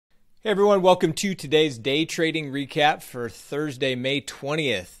Hey everyone, welcome to today's day trading recap for Thursday, May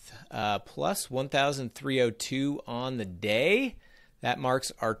 20th. Plus 1,302 on the day. That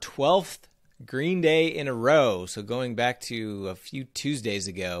marks our 12th green day in a row. So going back to a few Tuesdays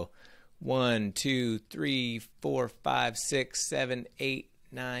ago, 1, 2, 3, 4, 5, 6, 7, 8,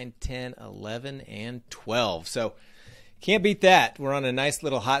 9, 10, 11, and 12. So can't beat that. We're on a nice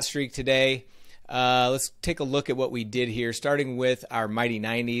little hot streak today. Let's take a look at what we did here, starting with our Mighty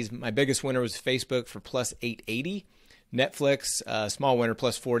 90s. My biggest winner was Facebook for plus 880. Netflix, small winner,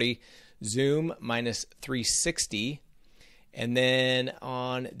 plus 40. Zoom, minus 360. And then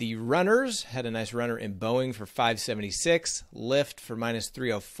on the runners, had a nice runner in Boeing for 576. Lyft for minus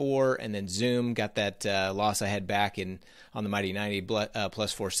 304. And then Zoom got that loss I had back on the Mighty 90,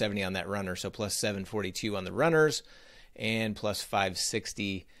 plus 470 on that runner. So plus 742 on the runners and plus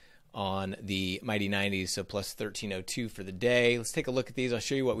 560 on the Mighty 90s, so plus 1302 for the day. Let's take a look at these. I'll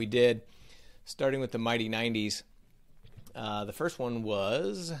show you what we did. Starting with the Mighty 90s, the first one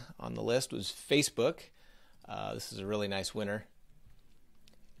was on the list was Facebook. This is a really nice winner.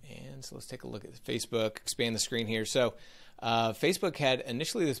 And so let's take a look at Facebook, expand the screen here. So Facebook had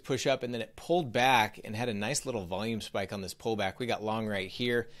initially this push up and then it pulled back and had a nice little volume spike on this pullback. We got long right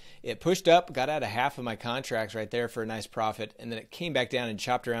here. It pushed up, got out of half of my contracts right there for a nice profit, and then it came back down and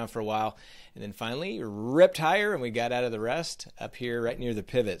chopped around for a while, and then finally ripped higher and we got out of the rest up here right near the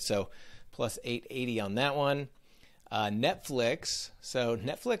pivot. So plus 880 on that one. Netflix. So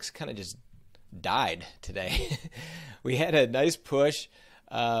Netflix kind of just died today. We had a nice push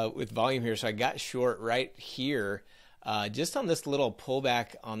with volume here, so I got short right here. Just on this little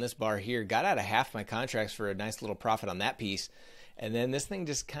pullback on this bar here, got out of half my contracts for a nice little profit on that piece. And then this thing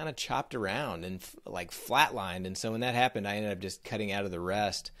just kind of chopped around and like flatlined. And so when that happened, I ended up just cutting out of the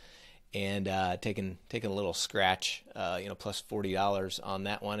rest and taking a little scratch, plus $40 on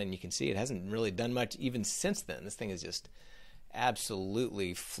that one. And you can see it hasn't really done much even since then. This thing is just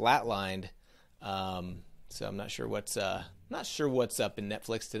absolutely flatlined. So I'm not sure what's up in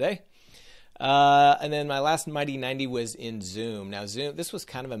Netflix today. And then my last Mighty 90 was in Zoom. Now Zoom, this was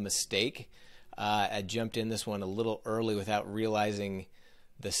kind of a mistake. I jumped in this one a little early without realizing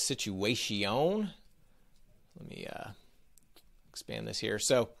the situation. Let me expand this here.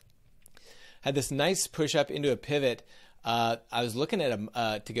 So had this nice push up into a pivot. I was looking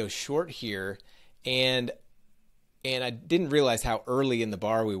at to go short here, and I didn't realize how early in the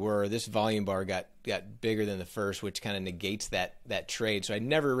bar we were. This volume bar got bigger than the first, which kind of negates that trade. So I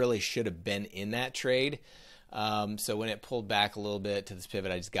never really should have been in that trade. So when it pulled back a little bit to this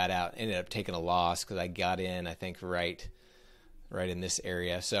pivot, I just got out. Ended up taking a loss because I got in, I think, right in this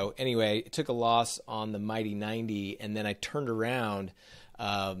area. So anyway, it took a loss on the Mighty 90, and then I turned around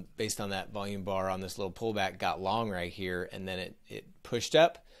based on that volume bar on this little pullback, got long right here, and then it pushed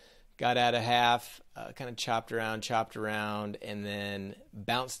up. Got out of half, kind of chopped around, and then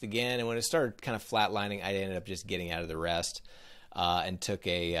bounced again. And when it started kind of flatlining, I ended up just getting out of the rest and took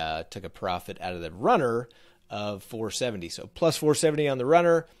a profit out of the runner of 470. So plus 470 on the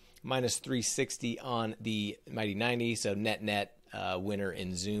runner, minus 360 on the Mighty 90. So net winner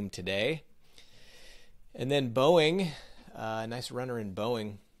in Zoom today. And then Boeing, nice runner in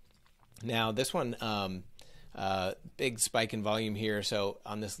Boeing. Now this one. Big spike in volume here. So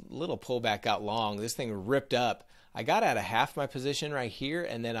on this little pullback got long, this thing ripped up. I got out of half my position right here,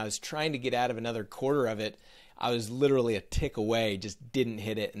 and then I was trying to get out of another quarter of it. I was literally a tick away, just didn't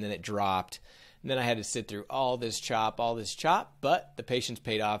hit it, and then it dropped. And then I had to sit through all this chop, but the patience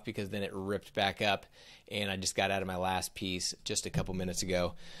paid off because then it ripped back up, and I just got out of my last piece just a couple minutes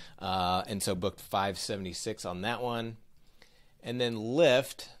ago. And so booked 576 on that one. And then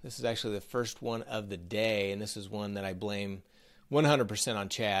Lyft, this is actually the first one of the day, and this is one that I blame 100% on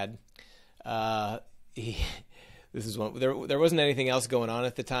Chad. This is one there wasn't anything else going on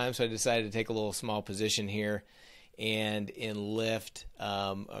at the time, so I decided to take a little small position here. And in Lyft,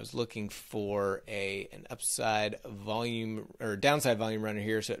 I was looking for an upside volume or downside volume runner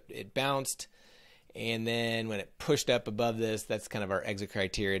here, so it bounced. And then when it pushed up above this, that's kind of our exit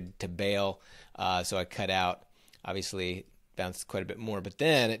criteria to bail. So I cut out, obviously. Bounced quite a bit more, but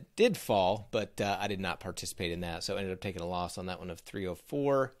then it did fall, but I did not participate in that, so I ended up taking a loss on that one of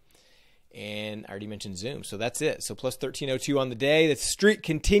 304. And I already mentioned Zoom, so that's it. So plus 1302 on the day. The streak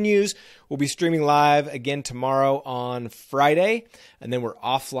continues. We'll be streaming live again tomorrow on Friday, and then we're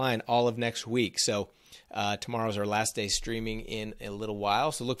offline all of next week. So tomorrow's our last day streaming in a little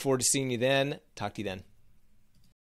while, so look forward to seeing you then. Talk to you then.